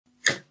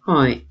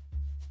Hi,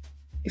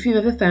 if you've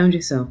ever found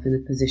yourself in a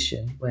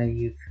position where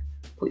you've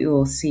put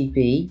your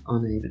CV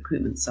on a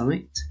recruitment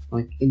site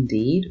like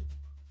Indeed,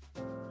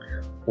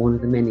 or one of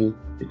the many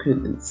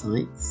recruitment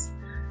sites,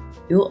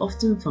 you'll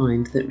often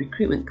find that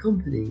recruitment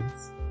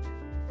companies,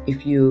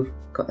 if you've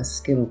got a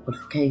skill or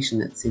qualification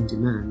that's in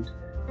demand,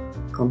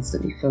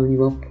 constantly phone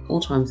you up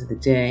all times of the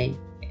day,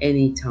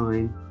 any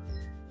time,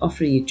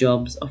 offering you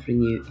jobs,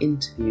 offering you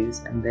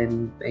interviews, and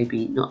then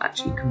maybe not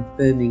actually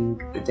confirming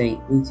the date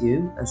with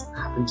you, as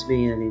happened to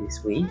me earlier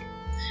this week.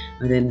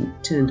 I then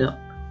turned up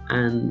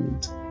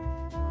and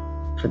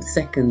for the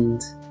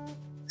second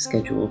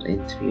scheduled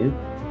interview,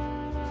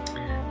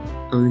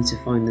 only to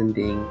find them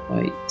being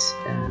quite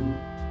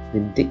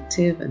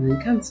vindictive and then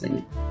cancelling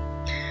it.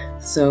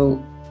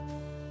 So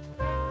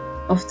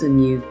often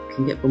you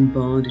can get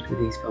bombarded with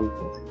these phone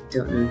calls and you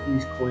don't know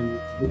who's calling you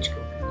from which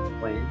company and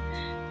when,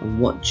 and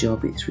what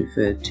job it's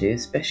referred to,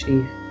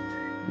 especially if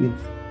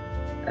you've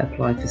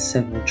applied for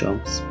several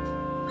jobs.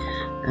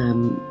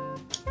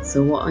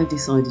 So what I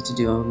decided to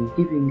do, I'm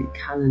giving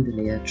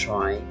Calenderly a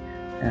try,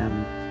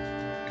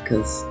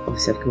 because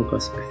obviously I've come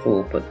across it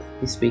before, but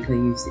this week I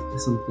used it for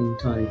something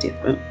entirely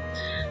different.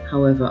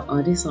 However,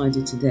 I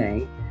decided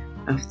today,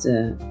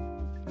 after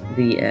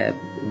the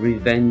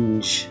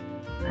revenge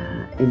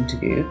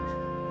interview,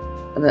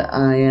 that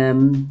I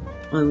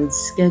would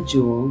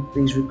schedule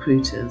these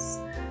recruiters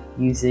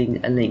using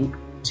a link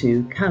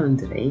to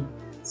Calenderly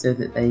so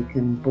that they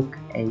can book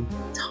a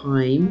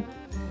time,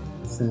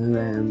 so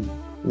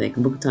they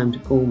can book a time to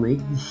call me,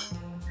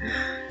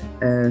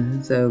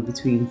 so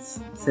between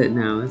certain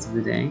hours of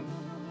the day,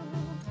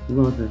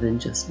 rather than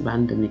just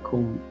randomly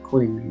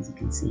calling me, as you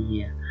can see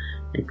here.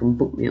 They can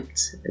book me up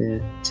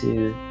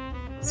to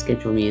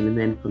schedule me in, and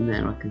then from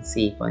there I can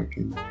see if I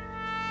can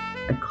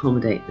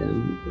accommodate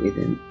them with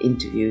an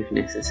interview if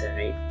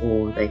necessary,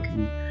 or they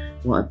can,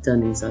 what I've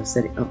done is I've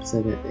set it up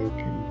so that they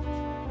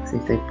can, so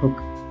if they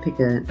pick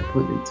an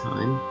appointment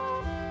time,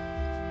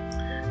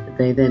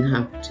 they then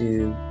have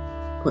to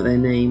put their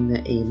name,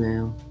 their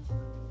email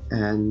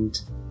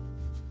and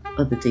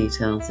other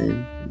details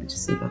in. Let me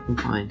just see if I can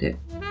find it.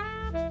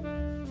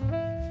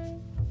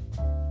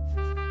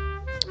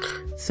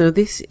 So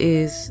this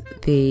is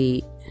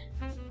the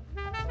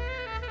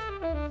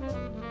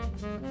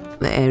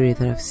area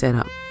that I've set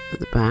up at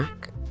the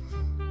back.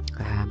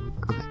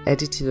 I've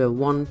edited a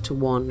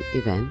one-to-one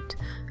event.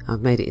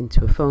 I've made it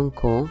into a phone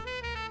call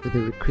with a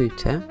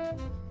recruiter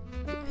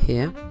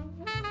here,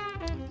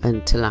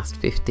 and to last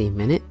 15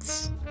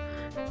 minutes,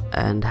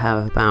 and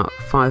have about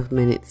 5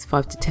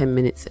 to 10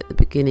 minutes at the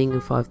beginning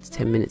and 5 to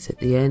 10 minutes at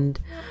the end,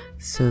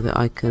 so that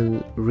I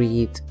can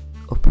read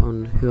up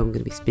on who I'm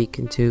going to be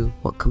speaking to,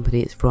 what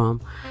company it's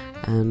from,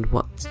 and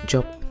what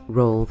job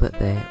role that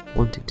they're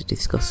wanting to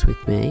discuss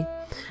with me.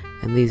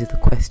 And these are the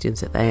questions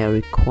that they are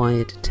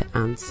required to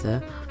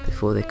answer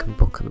before they can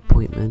book an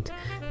appointment.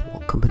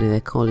 What company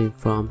they're calling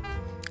from.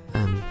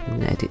 I'm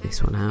going to edit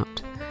this one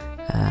out.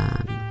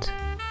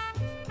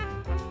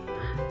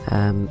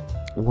 And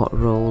what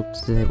role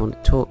do they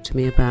want to talk to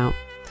me about,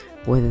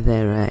 whether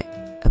they're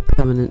a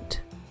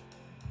permanent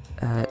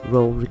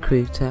role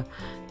recruiter,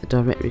 a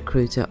direct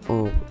recruiter,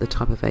 or the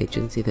type of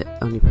agency that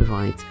only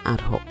provides ad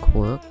hoc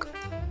work,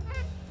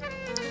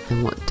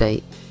 and what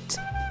date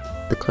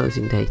the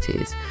closing date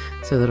is,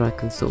 so that I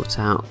can sort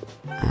out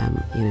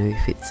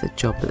if it's a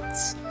job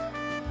that's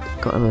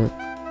got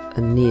a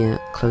near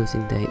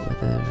closing date,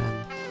 whether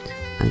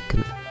I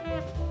can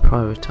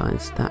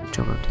prioritise that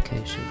job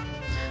application.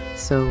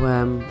 So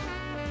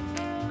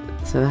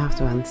they have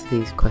to answer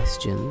these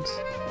questions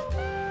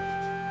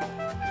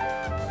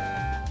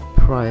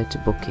prior to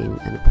booking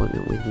an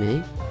appointment with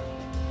me,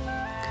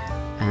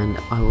 and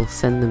I will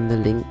send them the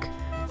link.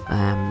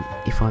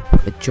 If I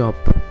put a job,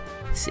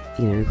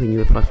 when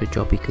you apply for a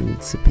job you can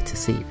submit a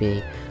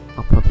CV,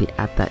 I'll probably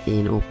add that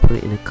in or put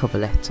it in a cover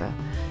letter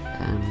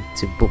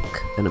to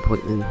book an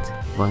appointment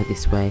via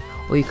this way,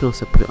 or you can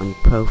also put it on your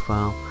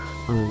profile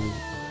and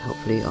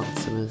hopefully on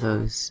some of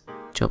those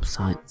job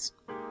sites.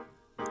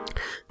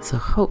 So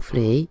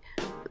hopefully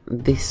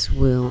this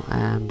will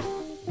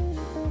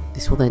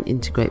then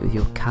integrate with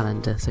your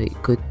calendar, so you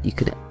could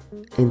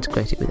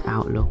integrate it with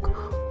Outlook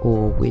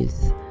or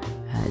with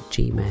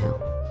Gmail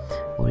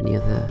or any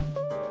other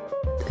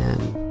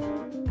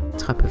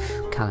type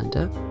of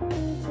calendar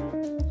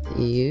that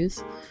you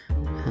use.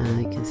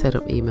 You can set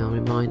up email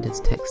reminders,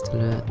 text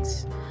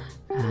alerts,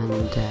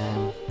 and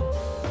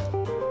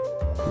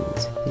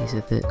these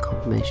are the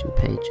confirmation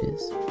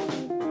pages.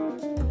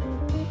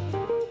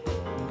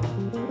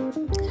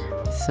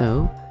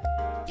 So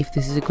if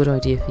this is a good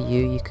idea for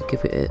you, you could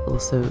give it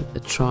also a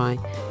try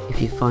if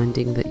you're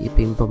finding that you've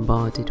been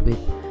bombarded with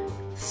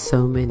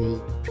so many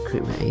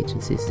recruitment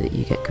agencies that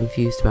you get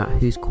confused about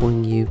who's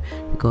calling you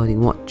regarding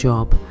what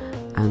job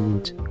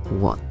and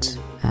what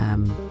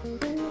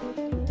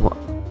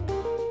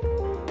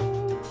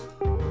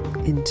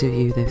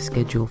interview they've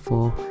scheduled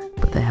for,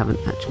 but they haven't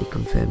actually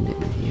confirmed it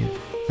with you,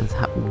 as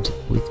happened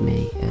with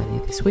me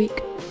earlier this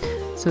week.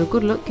 So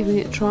good luck giving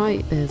it a try.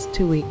 There's a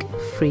 2-week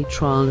free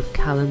trial of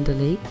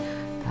Calenderly,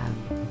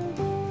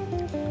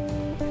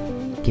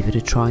 Give it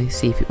a try,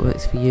 see if it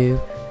works for you,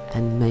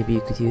 and maybe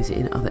you could use it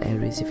in other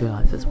areas of your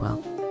life as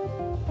well.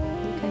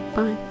 Okay,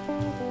 bye.